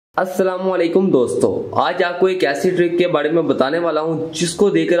अस्सलामुअलैकुम दोस्तों, आज आपको एक ऐसी ट्रिक के बारे में बताने वाला हूं जिसको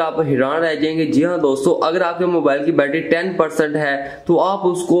देखकर आप हैरान रह जाएंगे। जी हां दोस्तों, अगर आपके मोबाइल की बैटरी 10% है तो आप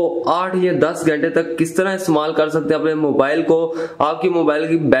उसको 8 या 10 घंटे तक किस तरह इस्तेमाल कर सकते हैं अपने मोबाइल को। आपकी मोबाइल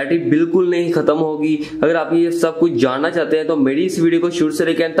की बैटरी बिल्कुल नहीं खत्म होगी। अगर आप ये सब कुछ जानना चाहते हैं तो मेरी इस वीडियो को शुरू से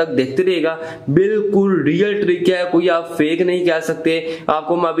लेकर अंत तक देखते रहिएगा। बिल्कुल रियल ट्रिक है, कोई आप फेक नहीं कह सकते।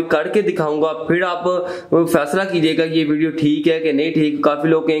 आपको मैं अभी करके दिखाऊंगा, फिर आप फैसला कीजिएगा कि ये वीडियो ठीक है कि नहीं ठीक। काफी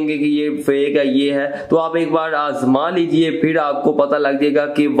लोग कि ये फेक है, ये है, तो आप एक बार आजमा लीजिए, फिर आपको पता लग जाएगा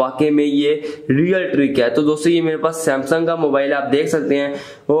कि वाकई में ये रियल ट्रिक है। तो दोस्तों, ये मेरे पास सैमसंग का मोबाइल आप देख सकते हैं।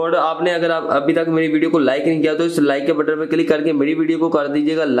 और आपने अगर आप अभी तक मेरी वीडियो को लाइक नहीं किया तो इस लाइक के बटन पर क्लिक करके मेरी वीडियो को कर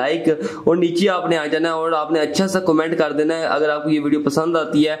दीजिएगा लाइक, और नीचे आपने आ जाना है और आपने अच्छा सा कमेंट कर देना है। अगर आपको ये वीडियो पसंद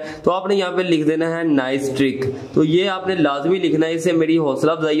आती है तो आपने यहाँ पे लिख देना है नाइस ट्रिक। तो ये आपने लाजमी लिखना है, इससे मेरी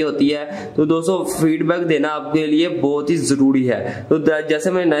हौसला अफजाई होती है। तो दोस्तों, फीडबैक देना आपके लिए बहुत ही जरूरी है। तो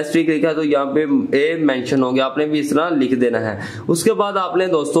जैसे मैंने नाइस ट्रिक लिखा तो यहाँ पे ए मेंशन हो गया, आपने भी इस तरह लिख देना है। उसके बाद आपने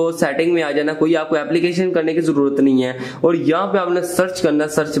दोस्तों सेटिंग में आ जाना। कोई आपको एप्लीकेशन करने की जरूरत नहीं है, और यहाँ पे आपने सर्च करना,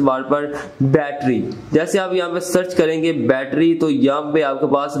 सर्च बार पर बैटरी। जैसे आप यहाँ पे सर्च करेंगे बैटरी तो यहाँ पे आपके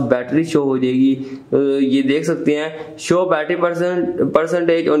पास बैटरी शो हो जाएगी। ये देख सकते हैं, शो बैटरी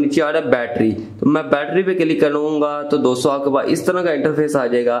परसेंटेज, और नीचे आ रहा है बैटरी। तो मैं बैटरी पे क्लिक करूंगा तो दोस्तों आपके पास इस तरह का इंटरफेस आ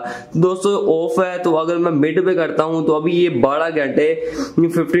जाएगा। दोस्तों ऑफ है, तो अगर मैं मिड पे करता हूं तो अभी ये 12 घंटे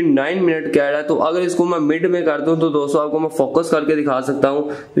 59 मिनट कह रहा है। तो अगर इसको मैं मिड में कर दूं तो दोस्तों आपको मैं फोकस करके दिखा सकता हूं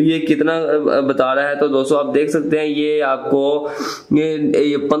तो ये कितना बता रहा है। तो दोस्तों आप देख सकते हैं, ये आपको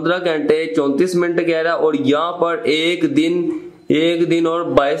ये 15 घंटे 34 मिनट कह रहा है, और यहाँ पर एक दिन और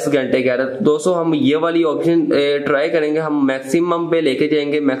 22 घंटे कह रहा है। दोस्तों हम ये वाली ऑप्शन ट्राई करेंगे, हम मैक्सिमम पे लेके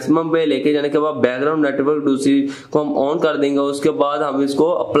जाएंगे। मैक्सिमम पे लेके जाने के बाद बैकग्राउंड नेटवर्क दूसरी को हम ऑन कर देंगे। उसके बाद हम इसको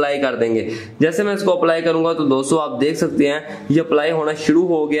अप्लाई कर देंगे। जैसे मैं इसको अप्लाई करूंगा तो दोस्तों आप देख सकते हैं ये अप्लाई होना शुरू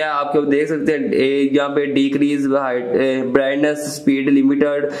हो गया है। आप देख सकते हैं यहाँ पे डिक्रीज ब्राइटनेस, स्पीड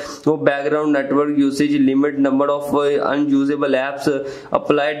लिमिटेड, वो background network usage limit, number of unusable apps,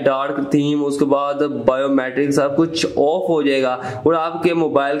 apply dark theme, उसके बाद बायोमेट्रिक, सब कुछ ऑफ हो जाएगा। और आपके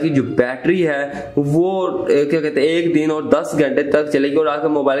मोबाइल की जो बैटरी है वो क्या कहते हैं 1 दिन और 10 घंटे तक चलेगी। और आपके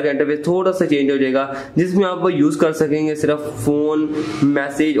मोबाइल का इंटरफेस थोड़ा सा चेंज हो जाएगा, जिसमें आप यूज कर सकेंगे सिर्फ फोन,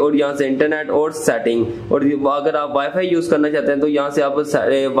 मैसेज, और यहाँ से इंटरनेट और सेटिंग। और अगर आप वाईफाई यूज करना चाहते हैं तो यहाँ से आप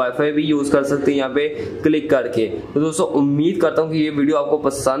वाईफाई भी यूज कर सकते हैं यहाँ पे क्लिक करके। तो दोस्तों उम्मीद करता हूँ कि ये वीडियो आपको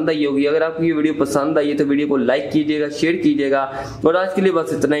पसंद आई होगी। अगर आपको ये वीडियो पसंद आई है तो वीडियो को लाइक कीजिएगा, शेयर कीजिएगा। और आज के लिए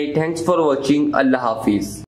बस इतना ही। Thanks for watching. Allah Hafiz.